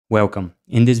Welcome.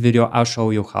 In this video, I'll show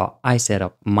you how I set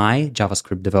up my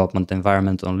JavaScript development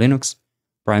environment on Linux,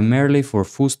 primarily for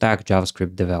full-stack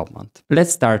JavaScript development.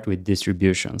 Let's start with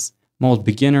distributions. Most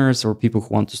beginners or people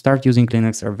who want to start using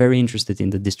Linux are very interested in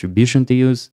the distribution to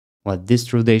use, what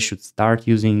distro they should start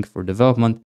using for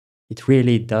development. It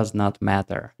really does not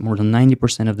matter. More than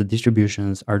 90% of the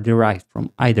distributions are derived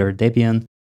from either Debian,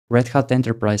 Red Hat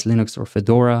Enterprise Linux or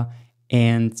Fedora,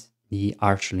 and the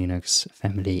Arch Linux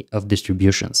family of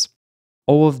distributions.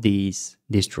 All of these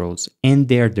distros and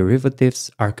their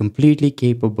derivatives are completely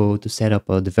capable to set up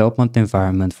a development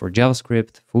environment for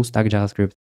JavaScript, full-stack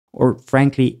JavaScript, or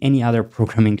frankly, any other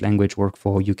programming language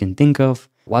workflow you can think of.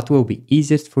 What will be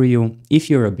easiest for you if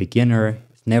you're a beginner,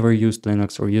 never used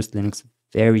Linux or used Linux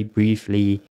very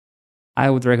briefly? I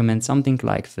would recommend something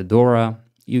like Fedora.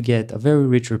 You get a very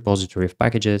rich repository of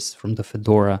packages from the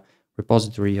Fedora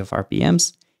repository of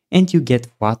RPMs, and you get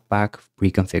flatpack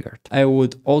pre-configured. I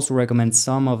would also recommend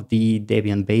some of the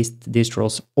Debian-based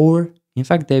distros, or in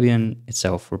fact Debian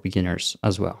itself for beginners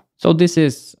as well. So this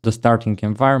is the starting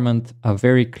environment, a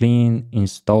very clean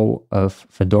install of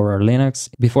Fedora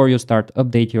Linux. Before you start,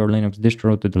 update your Linux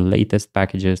distro to the latest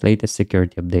packages, latest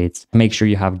security updates. Make sure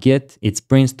you have Git. It's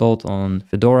pre-installed on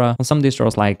Fedora. On some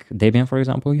distros like Debian, for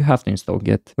example, you have to install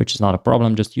Git, which is not a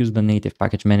problem. Just use the native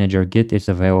package manager. Git is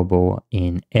available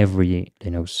in every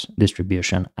Linux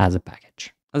distribution as a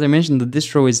package. As I mentioned, the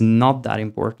distro is not that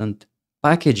important.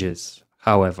 Packages,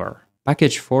 however,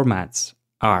 package formats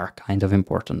are kind of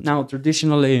important. Now,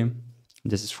 traditionally,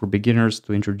 this is for beginners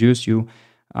to introduce you.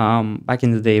 Back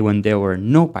in the day when there were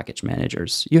no package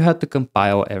managers, you had to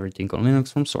compile everything on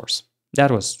Linux from source. That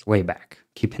was way back,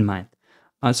 keep in mind.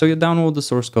 So you download the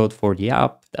source code for the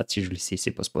app, that's usually C++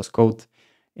 code,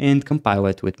 and compile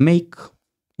it with make,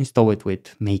 install it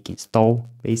with make install,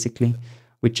 basically,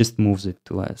 which just moves it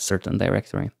to a certain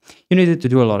directory. You needed to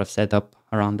do a lot of setup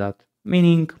around that,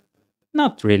 meaning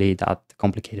not really that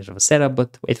complicated of a setup,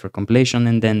 but wait for compilation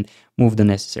and then move the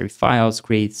necessary files,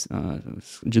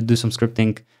 do some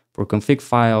scripting for config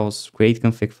files, create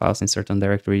config files in certain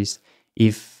directories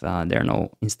if there are no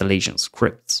installation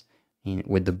scripts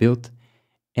with the build.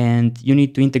 And you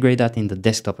need to integrate that in the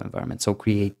desktop environment. So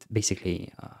create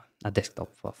basically a desktop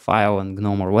file and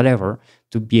GNOME or whatever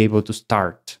to be able to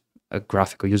start a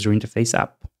graphical user interface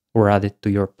app, or add it to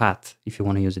your path if you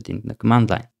want to use it in the command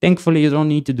line. Thankfully, you don't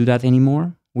need to do that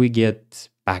anymore. We get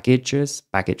packages,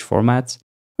 package formats,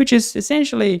 which is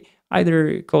essentially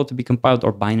either code to be compiled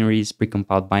or binaries,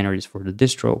 precompiled binaries for the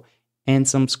distro, and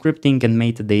some scripting and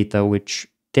metadata which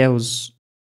tells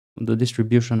the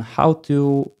distribution how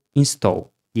to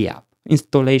install the app.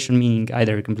 Installation meaning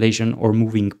either compilation or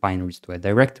moving binaries to a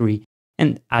directory,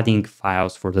 and adding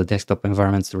files for the desktop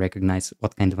environments to recognize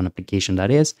what kind of an application that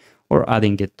is, or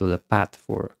adding it to the path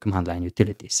for command line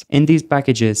utilities. And these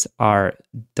packages are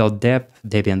 .deb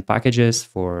Debian packages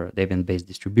for Debian-based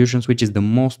distributions, which is the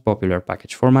most popular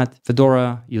package format.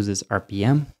 Fedora uses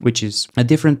RPM, which is a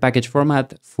different package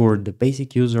format. For the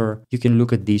basic user, you can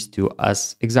look at these two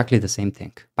as exactly the same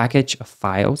thing. Package of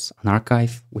files, an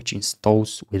archive, which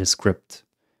installs with a script.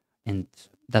 And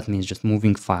that means just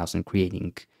moving files and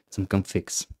creating some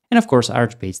configs. And of course,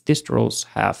 Arch-based distros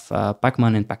have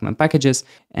Pacman and Pacman packages,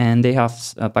 and they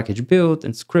have a package build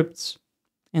and scripts,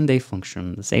 and they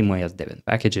function the same way as Debian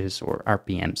packages or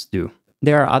RPMs do.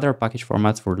 There are other package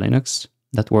formats for Linux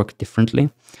that work differently.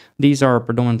 These are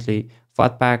predominantly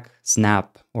Flatpak,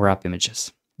 Snap, or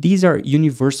AppImages. These are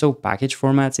universal package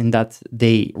formats in that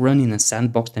they run in a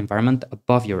sandboxed environment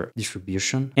above your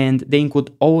distribution, and they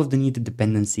include all of the needed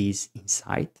dependencies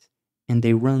inside, and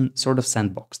they run sort of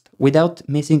sandboxed without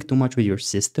messing too much with your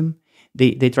system.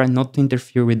 They try not to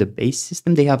interfere with the base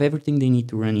system. They have everything they need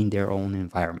to run in their own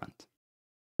environment,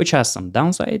 which has some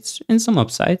downsides and some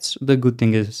upsides. The good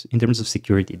thing is, in terms of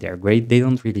security, they're great. They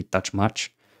don't really touch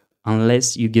much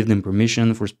unless you give them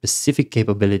permission for specific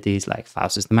capabilities like file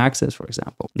system access, for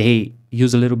example. They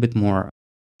use a little bit more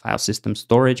file system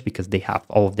storage because they have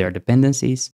all of their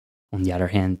dependencies. On the other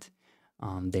hand,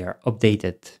 they are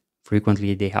updated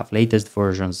frequently. They have latest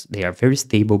versions. They are very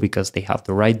stable because they have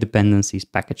the right dependencies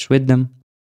packaged with them.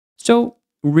 So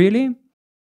really,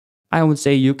 I would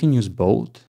say you can use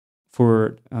both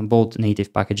for both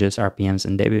native packages, RPMs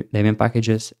and Debian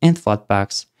packages, and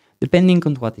Flatpaks, depending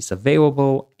on what is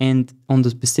available and on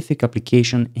the specific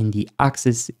application and the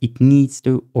access it needs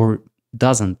to or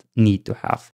doesn't need to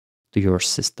have to your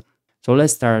system. So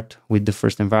let's start with the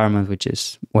first environment, which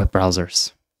is web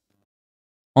browsers.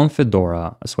 On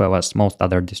Fedora, as well as most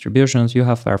other distributions, you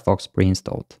have Firefox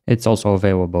pre-installed. It's also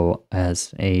available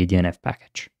as a DNF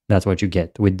package. That's what you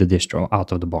get with the distro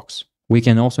out of the box. We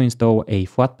can also install a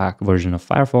flatpack version of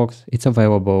Firefox. It's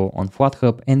available on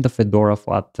FlatHub and the Fedora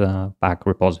Flatpak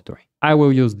repository. I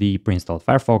will use the pre-installed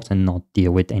Firefox and not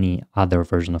deal with any other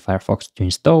version of Firefox to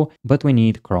install, but we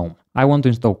need Chrome. I want to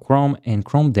install Chrome and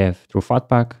Chrome Dev through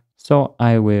Flatpak, so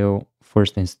I will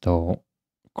first install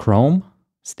Chrome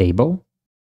stable,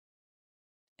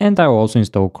 and I will also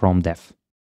install Chrome Dev.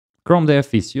 Chrome Dev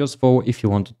is useful if you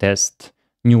want to test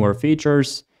newer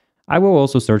features. I will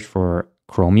also search for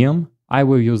Chromium. I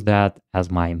will use that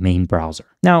as my main browser.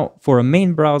 Now, for a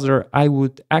main browser, I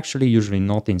would actually usually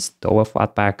not install a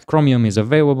Flatpak. Chromium is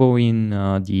available in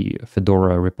the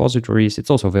Fedora repositories. It's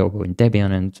also available in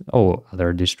Debian and all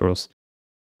other distros.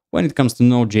 When it comes to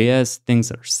Node.js,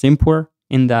 things are simpler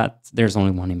in that there's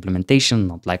only one implementation,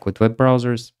 not like with web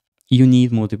browsers. You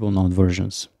need multiple Node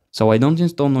versions. So I don't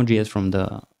install Node.js from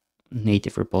the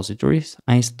native repositories.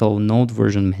 I install Node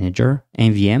Version Manager,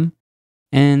 NVM,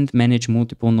 and manage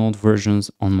multiple Node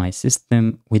versions on my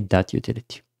system with that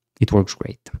utility. It works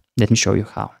great. Let me show you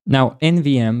how. Now,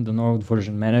 NVM, the Node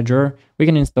Version Manager, we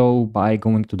can install by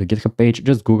going to the GitHub page.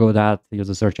 Just Google that, use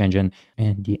the search engine,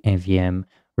 and the NVM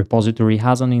repository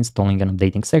has an installing and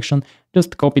updating section.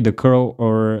 Just copy the curl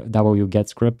or wget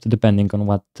script, depending on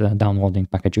what downloading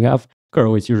package you have.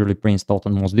 Curl is usually pre-installed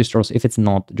on most distros. If it's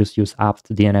not, just use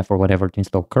apt dnf or whatever to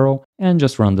install curl and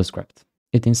just run the script.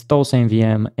 It installs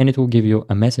NVM and it will give you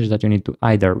a message that you need to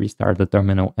either restart the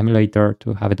terminal emulator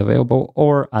to have it available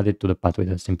or add it to the path with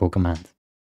a simple command.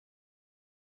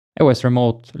 OS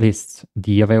Remote lists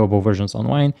the available versions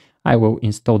online. I will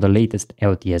install the latest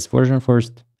LTS version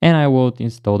first, and I will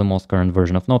install the most current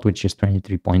version of Node, which is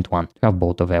 23.1, to have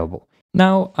both available.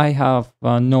 Now I have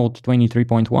Node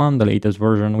 23.1, the latest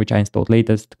version, which I installed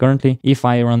latest currently. If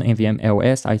I run nvm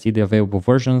ls, I see the available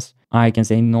versions. I can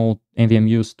say Node nvm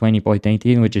use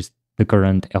 20.18, which is the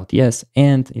current LTS.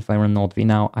 And if I run Node v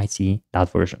now, I see that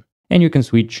version. And you can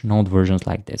switch Node versions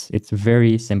like this. It's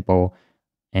very simple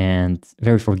and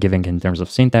very forgiving in terms of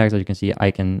syntax. As you can see,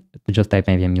 I can just type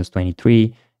nvm use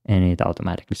 23 and it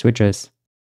automatically switches.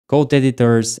 Code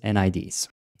editors and IDEs.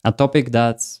 A topic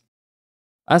that's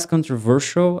as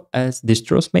controversial as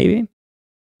distros maybe.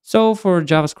 So for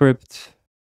JavaScript,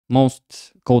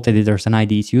 most code editors and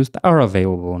IDEs used are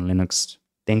available on Linux,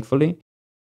 thankfully.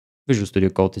 Visual Studio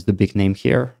Code is the big name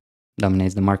here,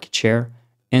 dominates the market share,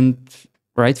 and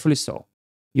rightfully so.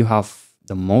 You have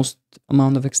the most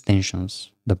amount of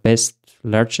extensions, the best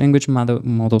large language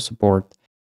model support,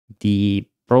 the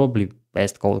probably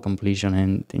best code completion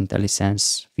and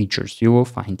IntelliSense features you will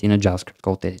find in a JavaScript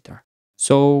code editor.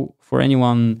 So for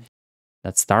anyone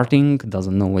that's starting,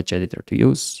 doesn't know which editor to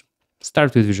use,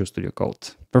 start with Visual Studio Code.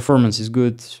 Performance is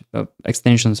good,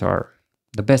 extensions are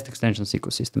the best extensions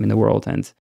ecosystem in the world,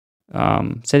 and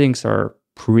settings are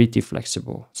pretty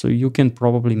flexible, so you can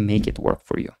probably make it work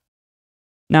for you.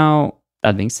 Now,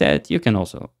 that being said, you can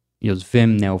also use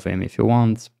Vim, Neovim if you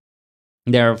want.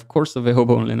 They are of course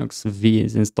available on Linux. V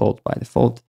is installed by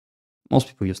default. Most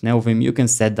people use Neovim. You can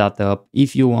set that up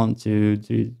if you want to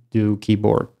do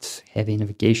keyboard heavy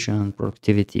navigation,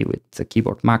 productivity with the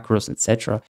keyboard macros,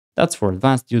 etc. That's for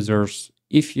advanced users.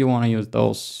 If you want to use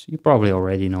those, you probably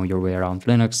already know your way around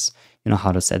Linux. You know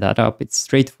how to set that up. It's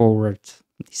straightforward.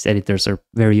 These editors are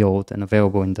very old and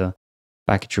available in the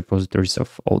package repositories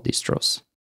of all distros.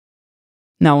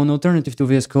 Now, an alternative to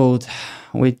VS Code,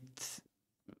 with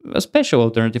a special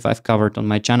alternative I've covered on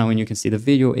my channel, and you can see the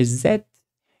video, is Zed.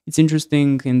 It's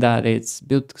interesting in that it's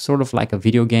built sort of like a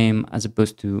video game as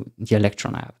opposed to the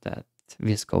Electron app that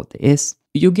VS Code is.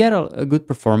 You get a good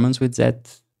performance with Zed.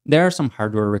 There are some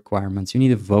hardware requirements. You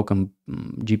need a Vulkan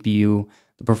GPU.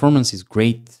 The performance is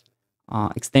great.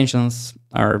 Extensions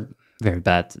are very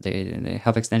bad. They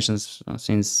have extensions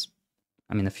since,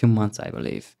 a few months, I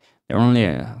believe. There are only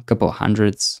a couple of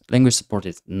hundreds. Language support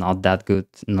is not that good,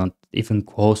 not even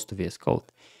close to VS Code.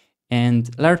 And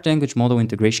large language model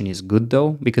integration is good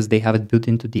though, because they have it built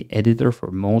into the editor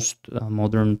for most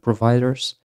modern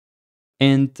providers.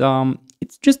 And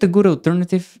it's just a good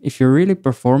alternative if you're really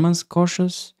performance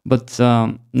cautious. But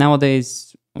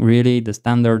nowadays, really the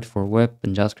standard for web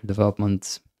and JavaScript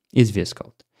development is VS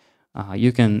Code.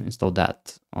 You can install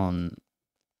that on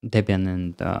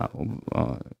Debian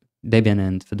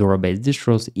and Fedora-based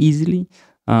distros easily.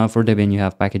 For Debian, you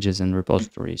have packages and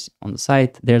repositories on the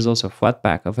site. There's also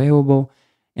Flatpak available,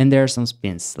 and there are some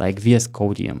spins like VS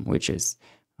Codium, which is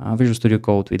Visual Studio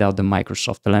Code without the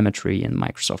Microsoft telemetry and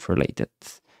Microsoft-related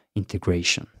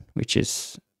integration, which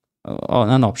is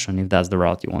an option if that's the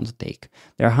route you want to take.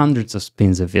 There are hundreds of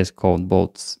spins of VS Code,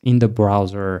 both in the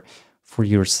browser for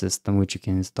your system, which you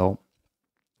can install.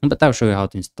 But I'll show you how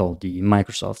to install the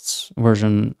Microsoft's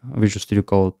version of Visual Studio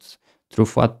Code through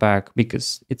Flatpack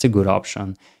because it's a good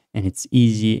option and it's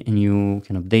easy and you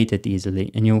can update it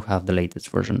easily and you have the latest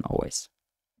version always.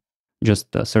 Just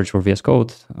search for VS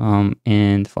Code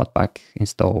and Flatpak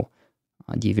install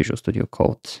the Visual Studio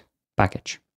Code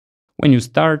package. When you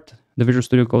start the Visual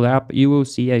Studio Code app, you will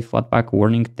see a Flatpak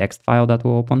warning text file that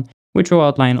will open, which will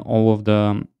outline all of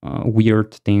the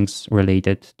weird things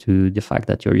related to the fact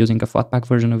that you're using a Flatpak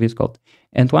version of VS Code.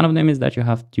 And one of them is that you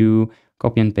have to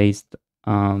copy and paste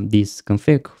this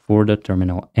config for the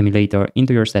terminal emulator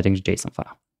into your settings JSON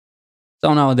file.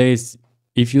 So nowadays,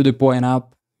 if you deploy an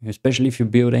app, especially if you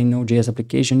build a NodeJS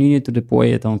application, you need to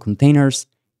deploy it on containers.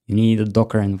 You need a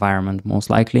Docker environment, most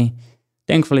likely.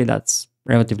 Thankfully, that's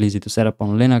relatively easy to set up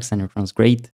on Linux and it runs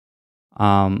great.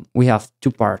 We have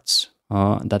two parts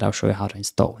that I'll show you how to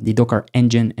install: the Docker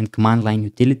engine and command line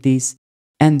utilities,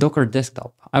 and Docker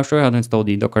desktop. I'll show you how to install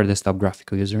the Docker desktop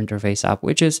graphical user interface app,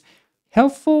 which is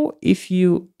helpful if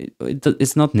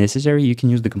it's not necessary. You can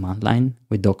use the command line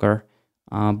with Docker,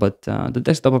 but the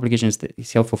desktop application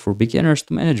is helpful for beginners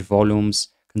to manage volumes,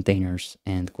 containers,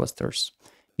 and clusters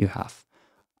you have.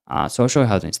 So I'll show you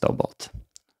how to install both.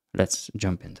 Let's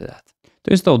jump into that.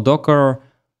 To install Docker,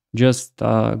 just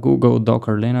Google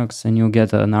Docker Linux and you'll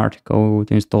get an article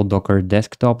to install Docker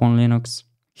desktop on Linux.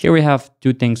 Here we have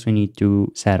two things we need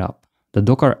to set up: the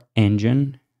Docker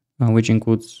engine, which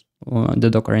includes the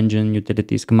Docker engine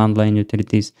utilities, command line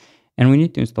utilities, and we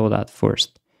need to install that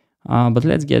first. But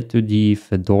let's get to the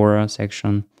Fedora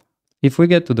section. If we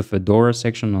get to the Fedora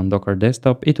section on Docker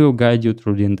desktop, it will guide you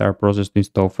through the entire process to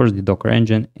install first the Docker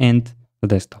engine and the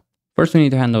desktop. First, we need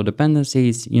to handle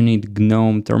dependencies. You need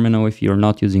GNOME terminal if you're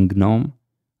not using GNOME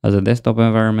as a desktop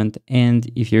environment.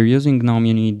 And if you're using GNOME,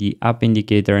 you need the app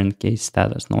indicator and case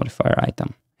status notifier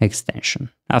item extension.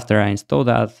 After I install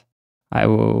that, I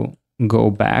will go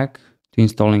back to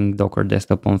installing Docker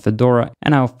desktop on Fedora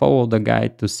and I'll follow the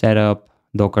guide to set up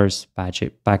Docker's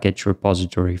package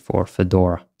repository for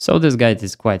Fedora. So this guide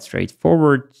is quite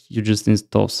straightforward. You just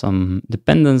install some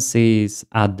dependencies,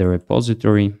 add the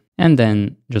repository, and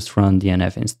then just run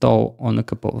dnf install on a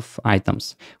couple of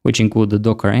items, which include the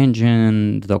Docker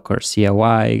engine, the Docker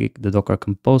CLI, the Docker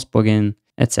Compose plugin,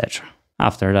 etc.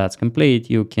 After that's complete,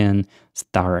 you can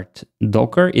start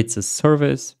Docker. It's a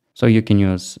service, so you can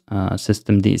use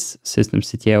systemd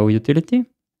systemctl utility,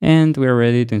 and we're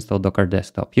ready to install Docker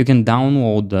desktop. You can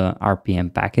download the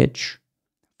RPM package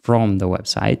from the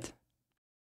website,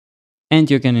 and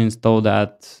you can install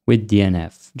that with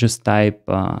DNF. Just type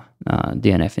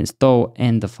DNF install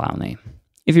and the file name.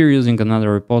 If you're using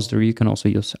another repository, you can also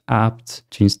use apt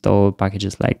to install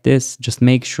packages like this. Just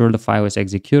make sure the file is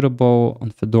executable. On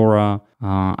Fedora,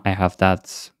 I have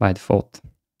that by default.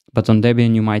 But on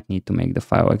Debian, you might need to make the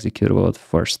file executable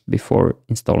first before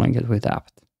installing it with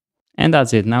apt. And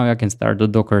that's it. Now I can start the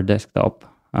Docker desktop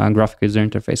graphical user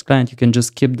interface client. You can just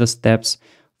skip the steps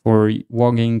for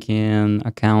logging in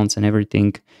accounts and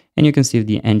everything. And you can see if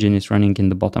the engine is running in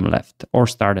the bottom left or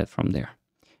start it from there.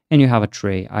 And you have a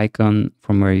tray icon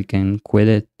from where you can quit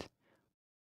it.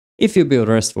 If you build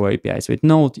RESTful APIs with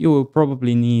Node, you will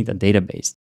probably need a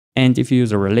database. And if you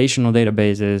use a relational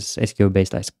databases,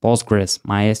 SQL-based like Postgres,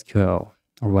 MySQL,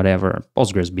 or whatever,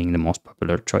 Postgres being the most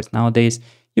popular choice nowadays,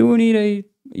 you will need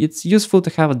it's useful to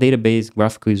have a database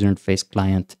graphical user interface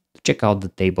client to check out the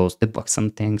tables, debug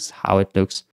some things, how it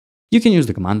looks. You can use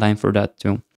the command line for that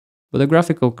too. But the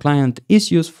graphical client is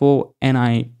useful, and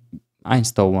I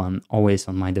install one always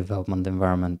on my development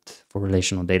environment for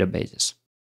relational databases.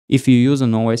 If you use a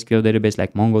NoSQL database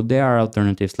like Mongo, there are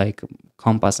alternatives like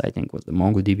Compass, I think was the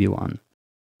MongoDB one.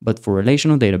 But for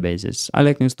relational databases, I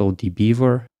like to install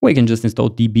dbeaver. We can just install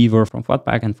dbeaver from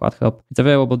Flatpak and FlatHub. It's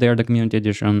available there, the community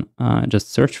edition.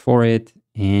 Just search for it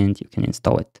and you can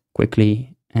install it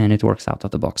quickly, and it works out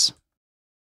of the box.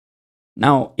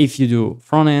 Now, if you do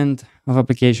front end of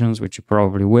applications, which you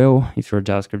probably will, if you're a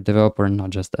JavaScript developer,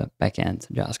 not just a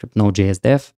backend JavaScript Node.js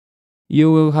dev,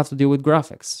 you will have to deal with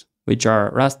graphics, which are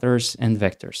rasters and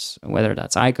vectors, whether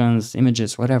that's icons,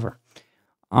 images, whatever.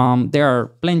 There are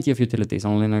plenty of utilities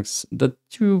on Linux. The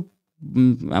two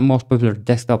most popular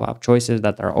desktop app choices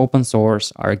that are open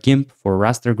source are Gimp for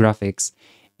raster graphics,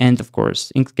 and of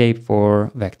course, Inkscape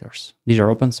for vectors. These are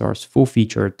open source,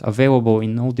 full-featured, available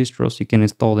in all distros. You can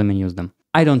install them and use them.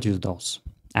 I don't use those,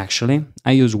 actually.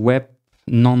 I use web,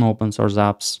 non-open source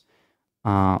apps,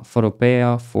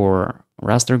 Photopea for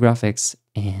raster graphics,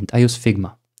 and I use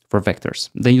Figma for vectors,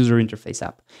 the user interface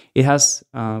app. It has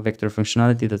vector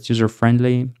functionality that's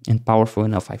user-friendly and powerful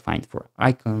enough, I find, for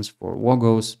icons, for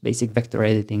logos, basic vector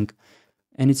editing,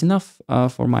 and it's enough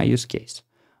for my use case.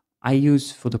 I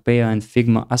use Photopea and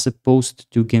Figma as opposed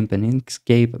to Gimp and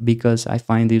Inkscape because I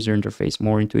find the user interface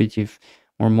more intuitive,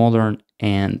 more modern,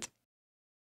 and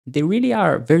they really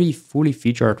are very fully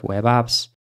featured web apps,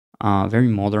 very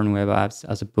modern web apps,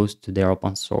 as opposed to their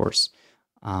open source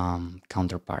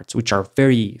counterparts, which are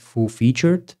very full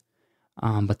featured,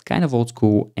 but kind of old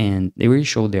school, and they really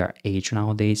show their age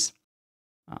nowadays.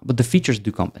 But the features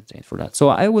do compensate for that. So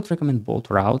I would recommend both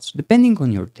routes, depending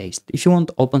on your taste. If you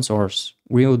want open source,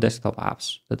 real desktop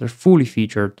apps that are fully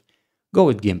featured, go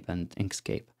with Gimp and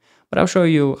Inkscape. But I'll show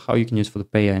you how you can use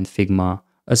Photopea and Figma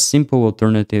as simple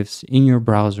alternatives in your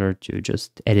browser to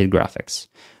just edit graphics.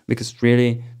 Because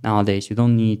really, nowadays, you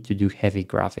don't need to do heavy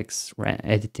graphics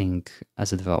editing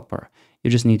as a developer.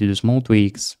 You just need to do small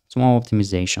tweaks, small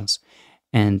optimizations.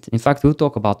 And in fact, we'll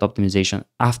talk about optimization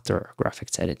after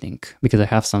graphics editing, because I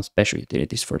have some special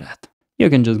utilities for that. You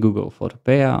can just Google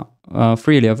Photopea,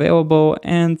 freely available,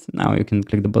 and now you can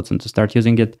click the button to start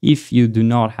using it. If you do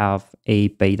not have a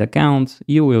paid account,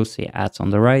 you will see ads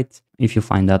on the right. If you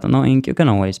find that annoying, you can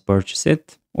always purchase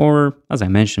it, or as I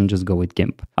mentioned, just go with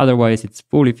Gimp. Otherwise, it's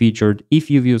fully featured.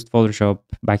 If you've used Photoshop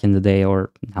back in the day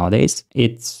or nowadays,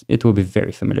 it will be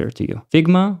very familiar to you.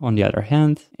 Figma, on the other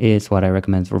hand, is what I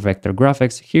recommend for vector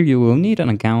graphics. Here you will need an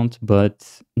account,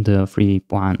 but the free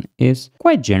one is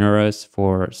quite generous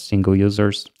for single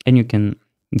users, and you can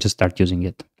just start using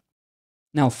it.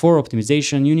 Now, for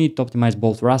optimization, you need to optimize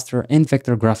both raster and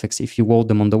vector graphics if you load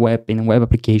them on the web, in a web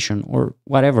application, or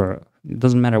whatever. It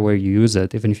doesn't matter where you use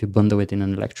it, even if you bundle it in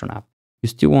an Electron app. You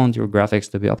still want your graphics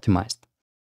to be optimized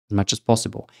as much as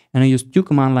possible. And I use two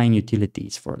command line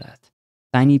utilities for that.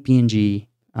 tinypng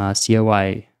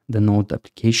CLI, the Node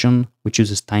application, which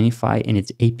uses tinify and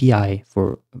its API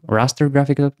for raster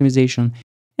graphic optimization,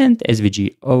 and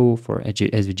svgo for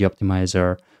SVG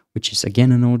optimizer, which is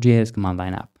again a NodeJS command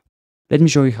line app. Let me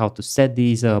show you how to set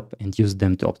these up and use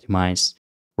them to optimize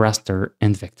raster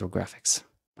and vector graphics.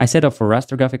 I set up for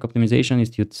raster graphic optimization is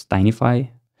to use tinify,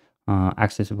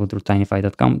 accessible through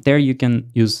tinify.com. There you can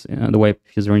use the web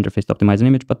user interface to optimize an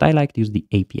image, but I like to use the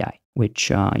API, which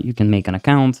you can make an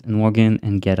account and log in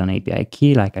and get an API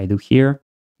key like I do here.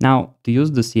 Now, to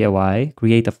use the CLI,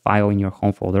 create a file in your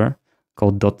home folder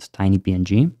called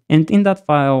 .tinypng. And in that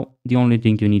file, the only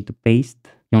thing you need to paste,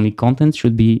 the only content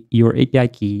should be your API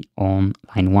key on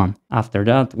line 1. After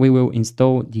that, we will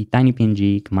install the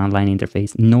tinypng command line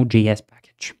interface Node.js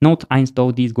package. Note, I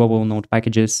installed these global Node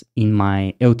packages in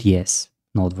my LTS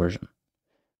Node version.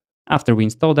 After we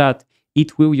install that,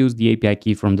 it will use the API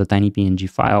key from the tinypng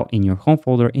file in your home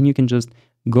folder, and you can just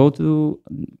go to,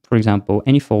 for example,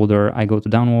 any folder. I go to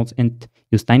downloads and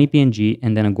use tinypng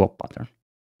and then a glop pattern.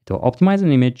 It will optimize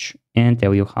an image and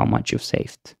tell you how much you've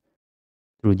saved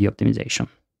through the optimization.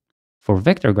 For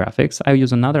vector graphics, I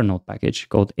use another Node package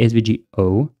called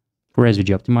svgo for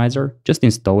SVG optimizer. Just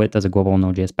install it as a global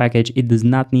Node.js package. It does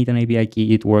not need an API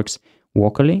key. It works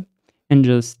locally, and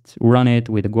just run it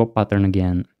with a glop pattern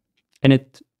again. And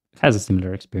it has a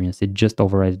similar experience. It just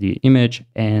overrides the image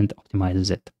and optimizes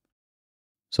it.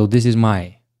 So this is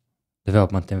my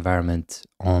development environment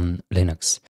on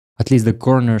Linux, at least the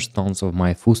cornerstones of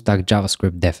my full stack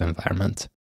JavaScript dev environment.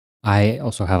 I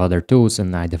also have other tools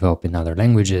and I develop in other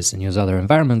languages and use other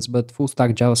environments, but full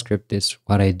stack JavaScript is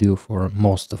what I do for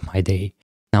most of my day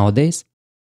nowadays.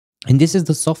 And this is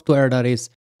the software that is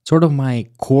sort of my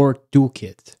core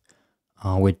toolkit,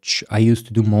 which I use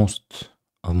to do most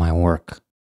of my work.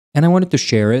 And I wanted to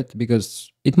share it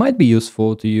because it might be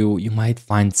useful to you. You might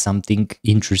find something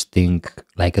interesting,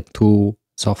 like a tool,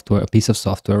 software, a piece of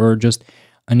software, or just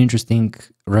an interesting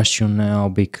rationale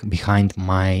behind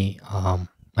my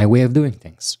my way of doing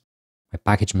things, my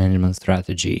package management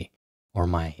strategy, or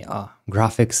my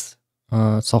graphics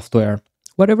software,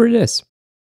 whatever it is.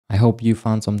 I hope you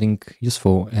found something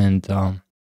useful and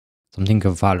something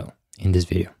of value in this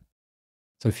video.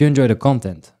 So if you enjoy the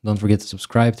content, don't forget to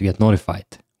subscribe to get notified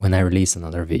when I release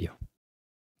another video.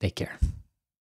 Take care.